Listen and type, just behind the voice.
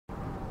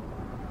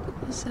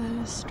Was that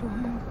a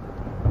storm?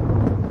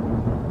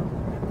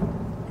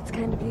 It's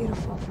kind of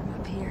beautiful from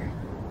up here.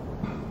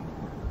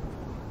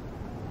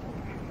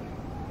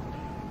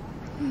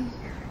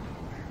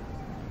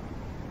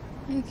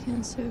 I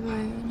can't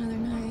survive another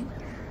night.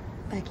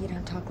 Becky,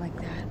 don't talk like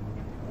that.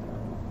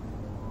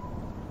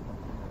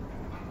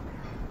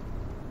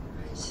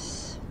 I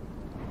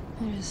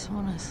just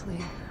want to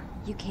sleep.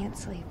 You can't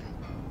sleep.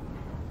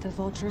 The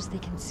vultures, they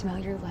can smell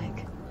your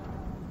leg.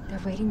 They're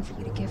waiting for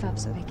you to give up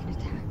so they can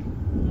attack.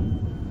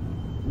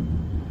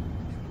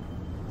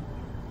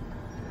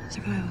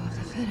 Survival of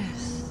the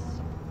fittest.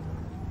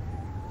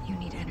 You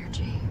need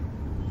energy.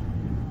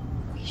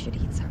 We should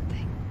eat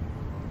something.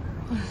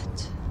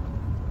 What?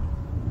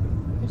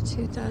 We're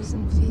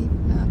 2,000 feet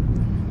up in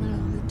the middle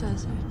of the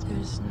desert.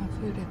 There's no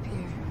food up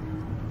here.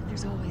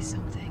 There's always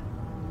something.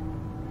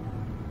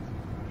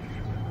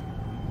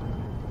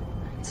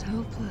 It's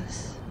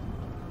hopeless.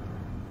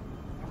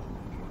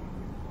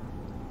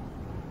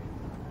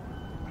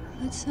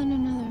 Let's send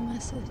another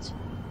message.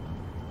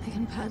 I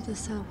can pad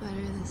this out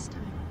better this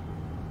time.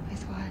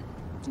 With what?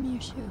 Give me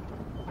your shoe.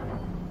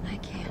 I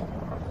can't.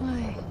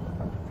 Why?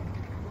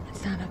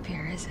 It's not up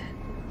here, is it?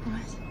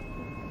 What?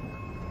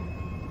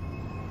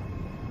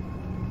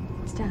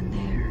 It's down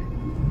there.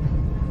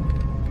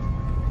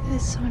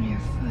 It's on your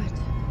foot.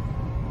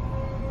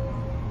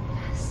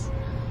 Yes.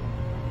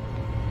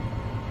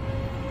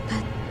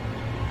 But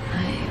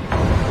I'm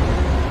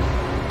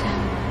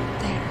down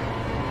there.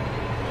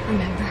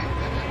 Remember?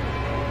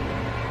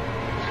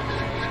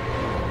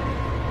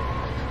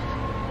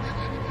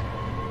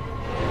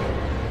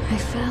 I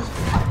fell.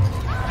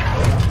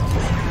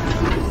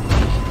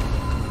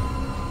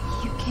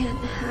 You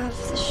can't have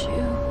the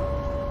shoe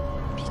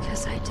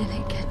because I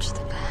didn't catch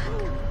the bag.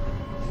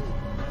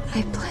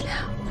 I bled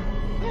out.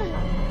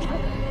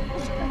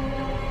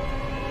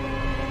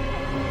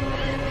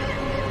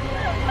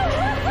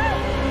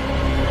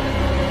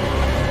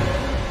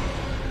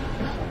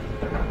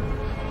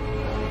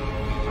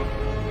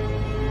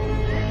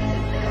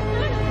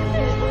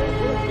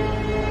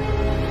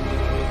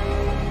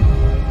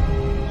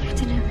 You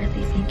didn't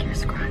really think your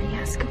scrawny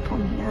ass could pull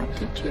me out,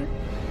 did you?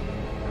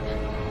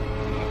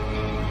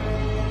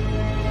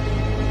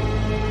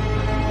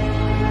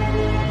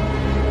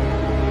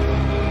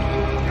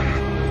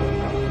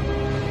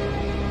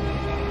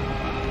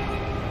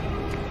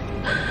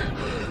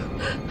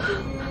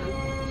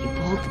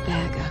 Hold the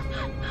bag up.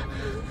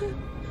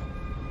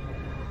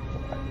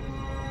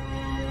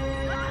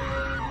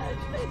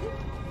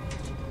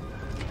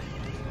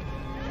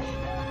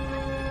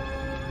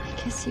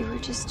 I guess you were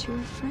just too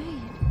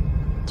afraid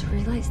to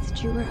realize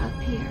that you were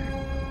up here.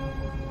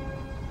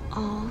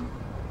 All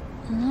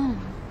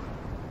alone.